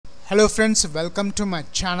Hello friends, welcome to my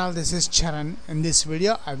channel. This is Charan. In this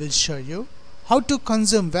video I will show you how to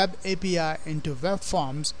consume web API into web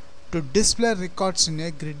forms to display records in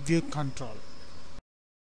a GridView control.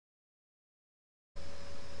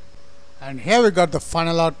 And here we got the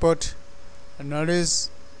final output. And notice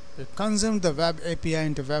we consumed the web API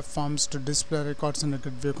into web forms to display records in a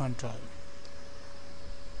GridView control.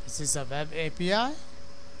 This is a web API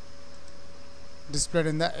displayed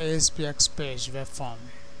in the aspx page web form.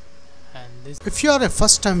 And if you are a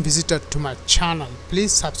first time visitor to my channel,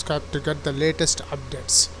 please subscribe to get the latest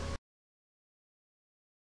updates.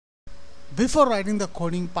 Before writing the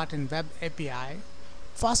coding part in web API,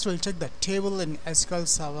 first we'll check the table in SQL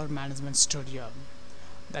Server Management Studio.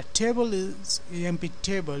 The table is EMP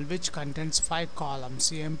table which contains 5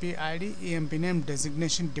 columns: EMP ID, EMP name,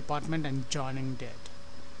 designation, department and joining date.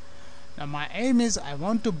 Now my aim is I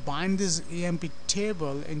want to bind this EMP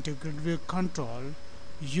table into GridView control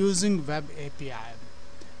using web API,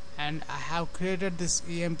 and I have created this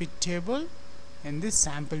EMP table in this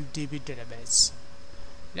sample DB database.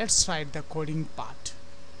 Let's write the coding part.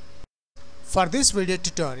 For this video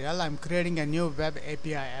tutorial, I'm creating a new web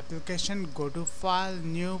API application. Go to File,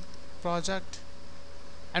 New, Project,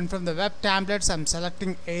 and from the web templates I'm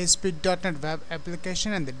selecting ASP.NET Web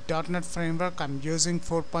Application, and the .NET framework I'm using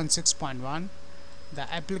 4.6.1.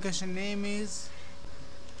 The application name is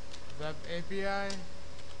Web API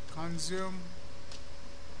Consume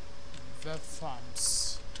Web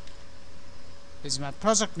Forms. This is my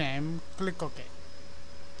project name. Click OK.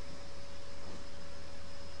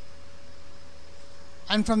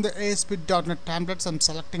 And from the ASP.NET templates I'm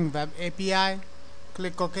selecting Web API.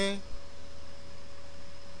 Click OK.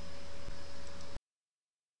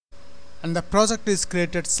 And the project is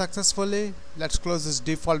created successfully. Let's close this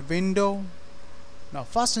default window. Now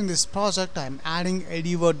first in this project I am adding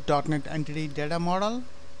ADO.NET Entity Data Model.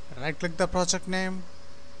 Right click the project name,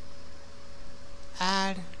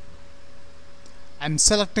 add. I'm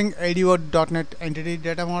selecting ADO.NET Entity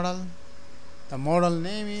Data Model. The model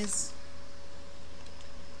name is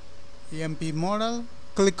EMP model.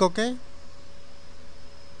 Click OK.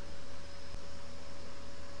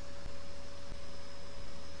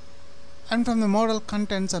 And from the model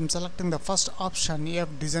contents I'm selecting the first option, EF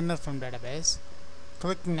Designer from database.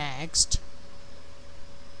 Click Next.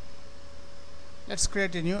 Let's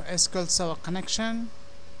create a new SQL Server connection.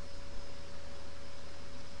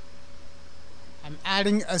 I'm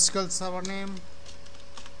adding SQL Server name.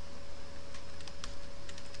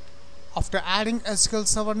 After adding SQL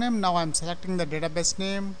Server name, now I'm selecting the database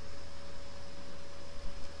name.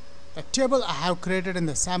 The table I have created in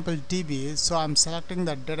the sample DB, so I'm selecting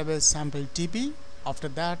the database sample DB. After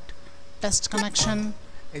that, test connection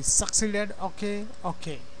is succeeded. OK.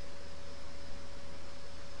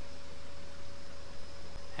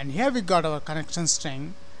 And here we got our connection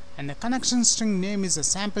string, and the connection string name is a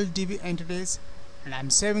sample DB entities, and I'm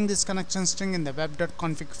saving this connection string in the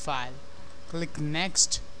web.config file. Click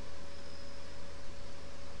Next.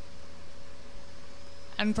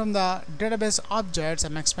 And from the database objects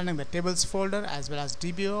I'm expanding the tables folder as well as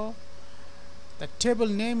DBO. The table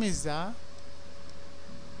name is the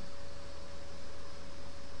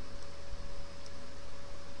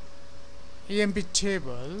EMP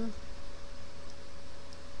table.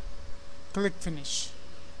 Click Finish.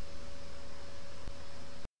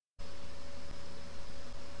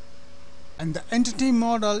 And the entity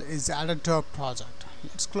model is added to our project.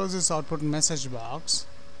 Let's close this output message box.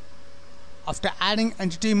 After adding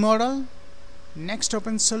entity model, next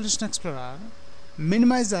open Solution Explorer,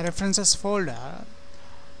 minimize the references folder,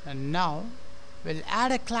 and now we'll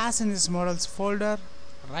add a class in this models folder.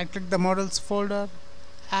 Right click the models folder,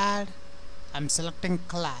 add. I'm selecting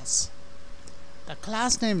class. The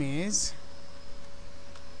class name is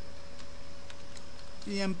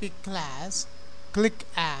EMP class. Click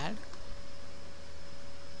Add.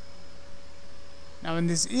 Now in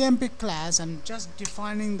this EMP class I'm just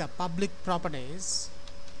defining the public properties.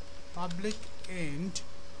 Public int.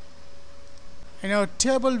 In our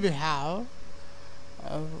table we have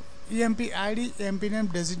EMP ID, EMP name,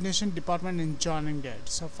 designation, department and joining date.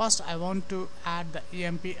 So first I want to add the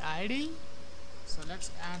EMP ID. So let's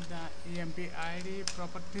add the EMP ID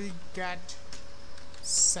property get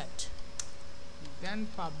set. Then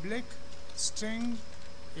public string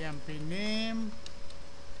EMP name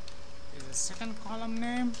is the second column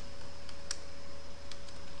name.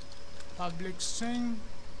 Public string.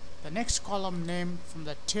 The next column name from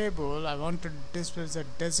the table I want to display the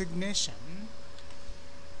designation.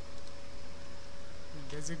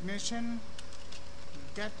 Designation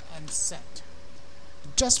get and set.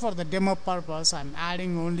 Just for the demo purpose, I'm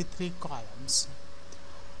adding only 3 columns.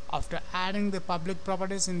 After adding the public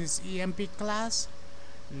properties in this EMP class,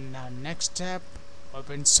 now next step,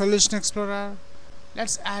 open Solution Explorer.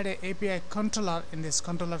 Let's add a API controller in this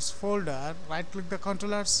controllers folder. Right click the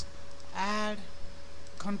controllers, add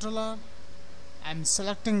controller. I'm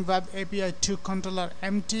selecting web API to controller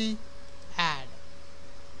empty, add.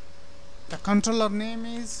 The controller name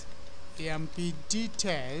is EMP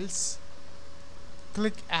details,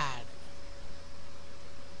 click add.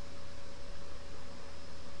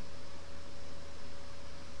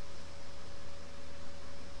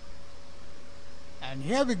 And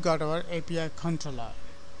here we got our API controller.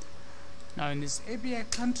 Now in this API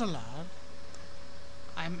controller,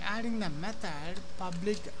 I'm adding the method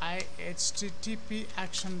public HTTP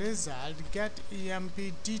action result get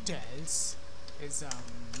EMP details is a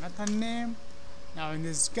method name. Now in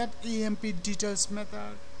this get EMP details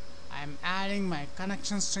method, I'm adding my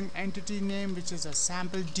connection string entity name, which is a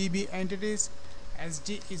sample DB entities.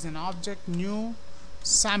 SD is an object, new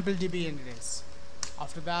sample DB entities.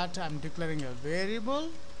 After that, I'm declaring a variable.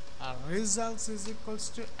 Results is equals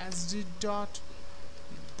to SD dot.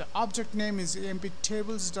 The object name is EMP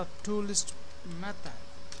tables dot toList method.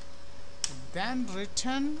 Then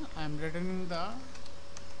return. I'm returning the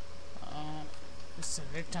it's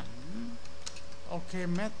a return OK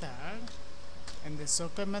method. In this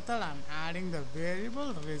OK method, I'm adding the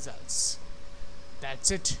variable results. That's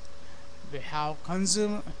it. We have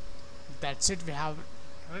consumed. That's it. We have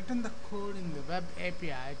written the code in the web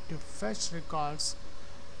API to fetch records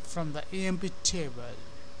from the EMP table.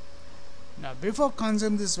 Now before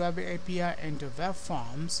consuming this web API into web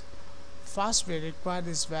forms, first we require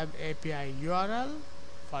this web API URL.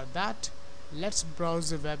 For that, let's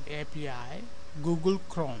browse the web API, Google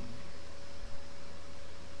Chrome.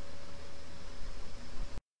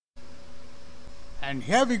 And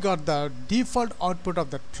here we got the default output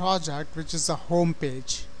of the project, which is the home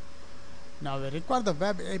page. Now we require the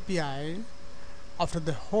web API. After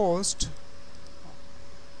the host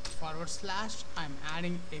 /, I'm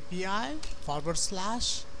adding API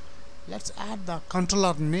 /. Let's add the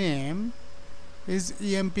controller name is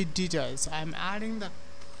EMP details. I'm adding the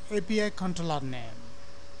API controller name.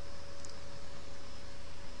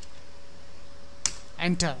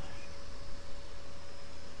 Enter.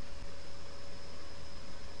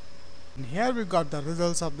 And here we got the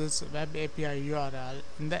results of this web API URL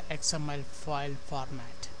in the XML file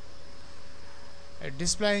format.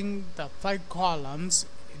 Displaying the 5 columns: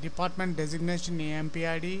 department designation, EMP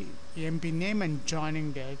ID, EMP name, and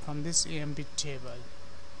joining date from this EMP table.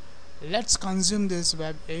 Let's consume this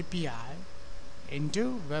web API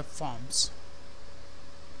into web forms.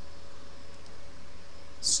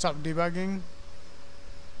 Stop debugging.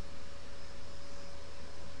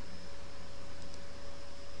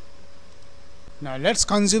 Now let's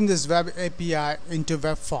consume this web API into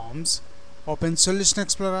web forms. Open Solution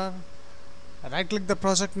Explorer, right click the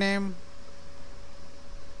project name,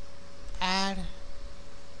 add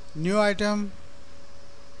new item.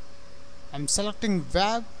 I'm selecting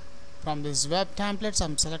web. From this web templates,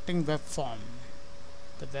 I'm selecting web form.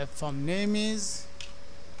 The web form name is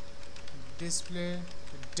display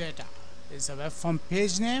data. Is a web form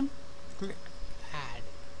page name. Click add.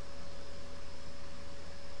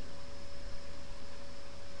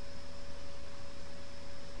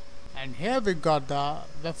 And here we got the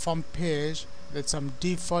web form page with some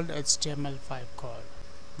default HTML5 code.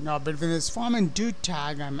 Now between this form and do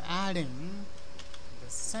tag, I'm adding the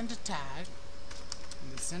center tag.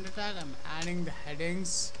 In the center tag, I'm adding the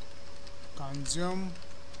headings consume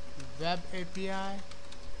web API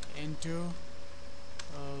into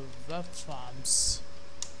web forms,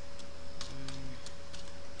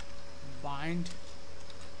 bind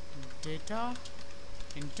data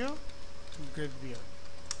into GridView.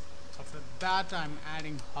 After that, I'm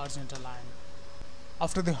adding horizontal line.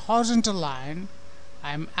 After the horizontal line,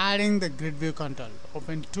 I'm adding the GridView control.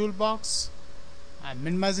 Open toolbox. I'm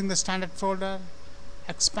minimizing the standard folder.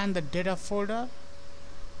 Expand the data folder.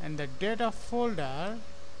 And the data folder,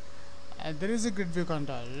 there is a GridView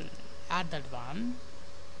control. Add that one.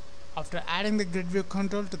 After adding the GridView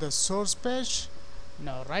control to the source page,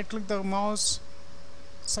 now right click the mouse,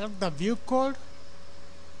 select the view code.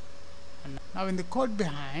 And now in the code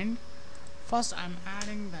behind, first I'm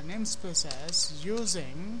adding the namespaces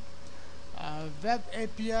using web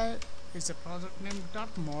API is a project name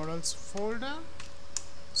 .models folder,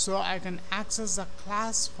 so I can access the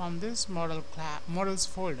class from this models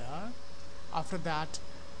folder. After that,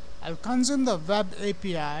 I'll consume the web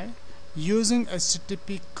API using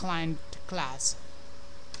HTTP client class.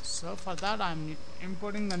 So for that, I'm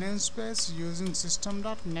importing the namespace using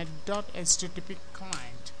system.net.http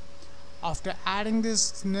client. After adding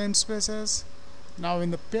these namespaces, now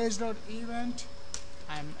in the page.event,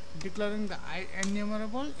 I'm declaring the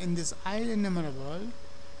IEnumerable. In this IEnumerable,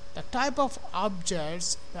 the type of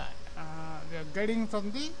objects that we are getting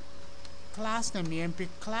from the class name emp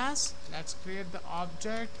class. Let's create the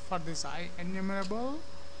object for this IEnumerable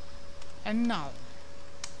and null.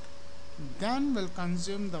 Then we'll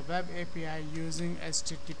consume the web API using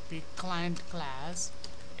HTTP client class.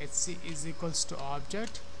 HC is equals to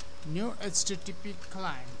object new HTTP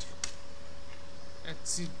client.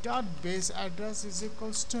 HC dot base address is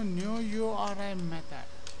equals to new URI method.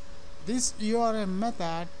 This URI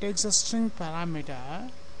method takes a string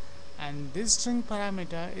parameter, and this string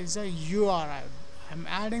parameter is a URI. I'm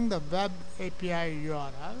adding the web API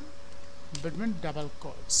URL between double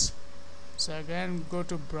quotes. So again, go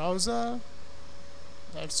to browser.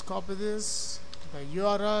 Let's copy this, the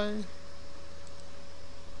URI.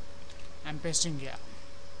 I'm pasting here.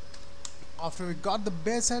 After we got the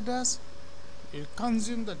base address, we'll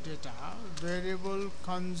consume the data. Variable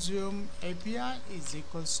consume API is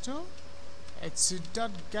equals to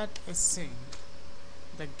hc.getAsync.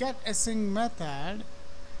 The getAsync method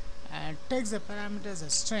takes the parameter as a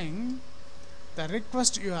string. The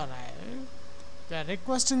request URI, we are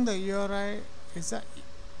requesting the URI is the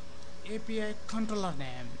API controller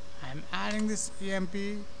name. I'm adding this EMP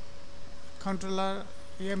controller,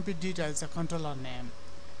 EMP details, the controller name,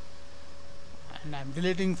 and I'm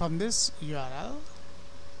deleting from this URL.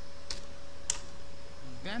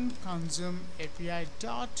 Then consume API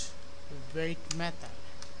dot wait method.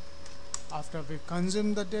 After we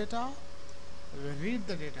consume the data, we read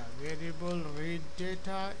the data. Variable read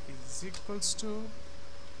data is equals to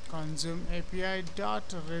consume API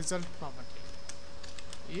dot result property.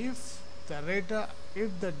 If the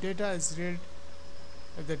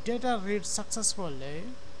data reads successfully,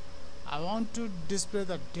 I want to display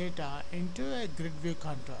the data into a GridView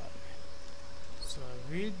control. So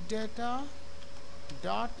read data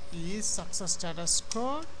dot is success status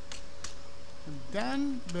code.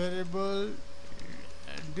 Then variable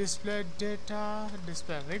display data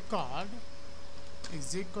display record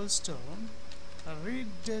is equals to read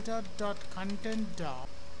data dot content dot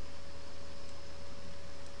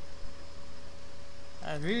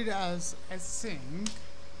read as async.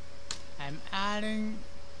 I'm adding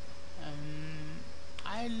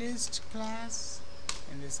iList class.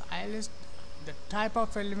 In this iList, the type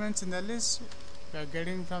of elements in the list we are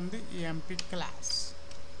getting from the EMP class.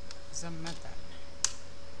 It's a method.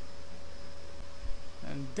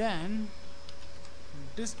 And then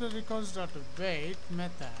display records dot wait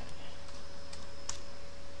method.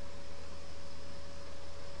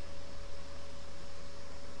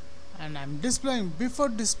 And I'm displaying, before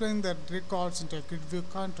displaying the records into a GridView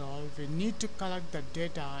control, we need to collect the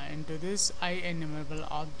data into this IEnumerable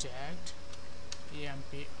object.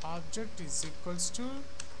 EMP object is equals to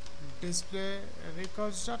display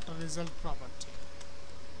records dot result property.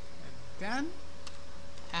 And then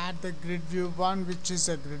add the GridView one, which is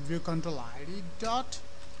a GridView control ID dot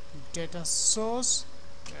data source.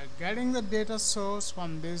 We are getting the data source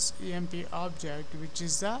from this EMP object, which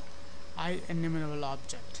is the IEnumerable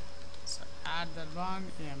object. So add that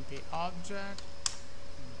one EMP object.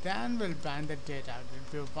 Then we'll bind the data.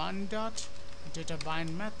 GridView one dot data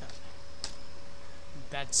bind method.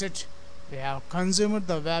 That's it. We have consumed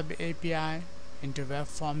the web API into web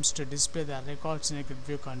forms to display the records in a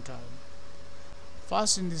GridView control.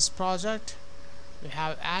 First, in this project, we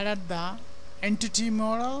have added the entity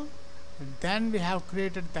model. Then we have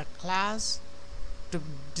created the class to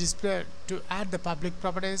display, to add the public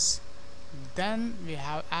properties. Then we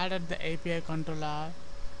have added the API controller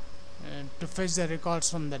to fetch the records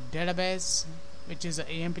from the database, which is the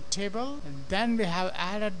EMP table. And then we have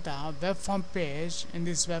added the web form page. In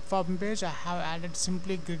this web form page, I have added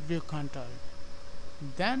simply GridView control.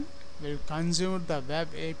 Then we'll consume the web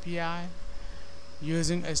API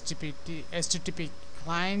using HTTP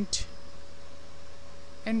client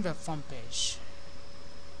in web form page.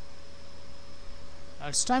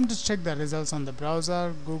 It's time to check the results on the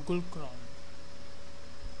browser, Google Chrome.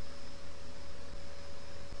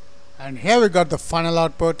 And here we got the final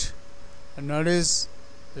output. And notice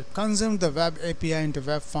we consumed the web API into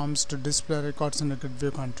web forms to display records in the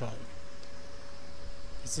GridView control.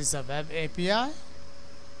 This is a web API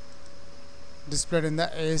displayed in the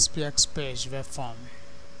aspx page web form,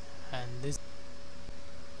 and this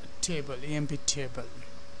table, EMP table.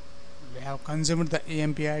 We have consumed the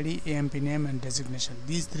EMP ID, EMP name and designation,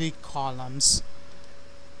 these three columns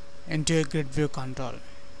into a GridView control.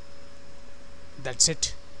 That's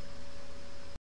it.